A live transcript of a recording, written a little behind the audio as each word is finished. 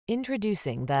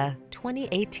Introducing the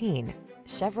 2018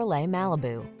 Chevrolet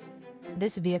Malibu.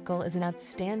 This vehicle is an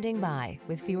outstanding buy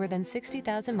with fewer than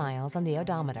 60,000 miles on the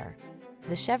odometer.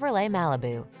 The Chevrolet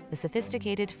Malibu, the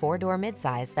sophisticated four-door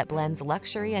midsize that blends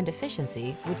luxury and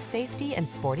efficiency with safety and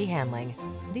sporty handling.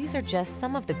 These are just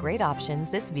some of the great options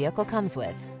this vehicle comes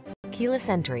with: keyless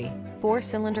entry,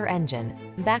 4-cylinder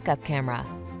engine, backup camera,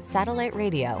 satellite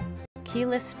radio,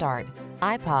 keyless start,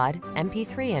 iPod,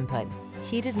 MP3 input,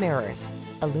 heated mirrors,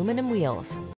 aluminum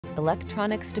wheels,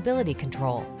 electronic stability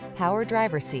control, power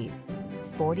driver's seat.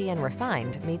 Sporty and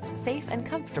refined meets safe and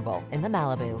comfortable in the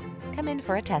Malibu. Come in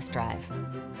for a test drive.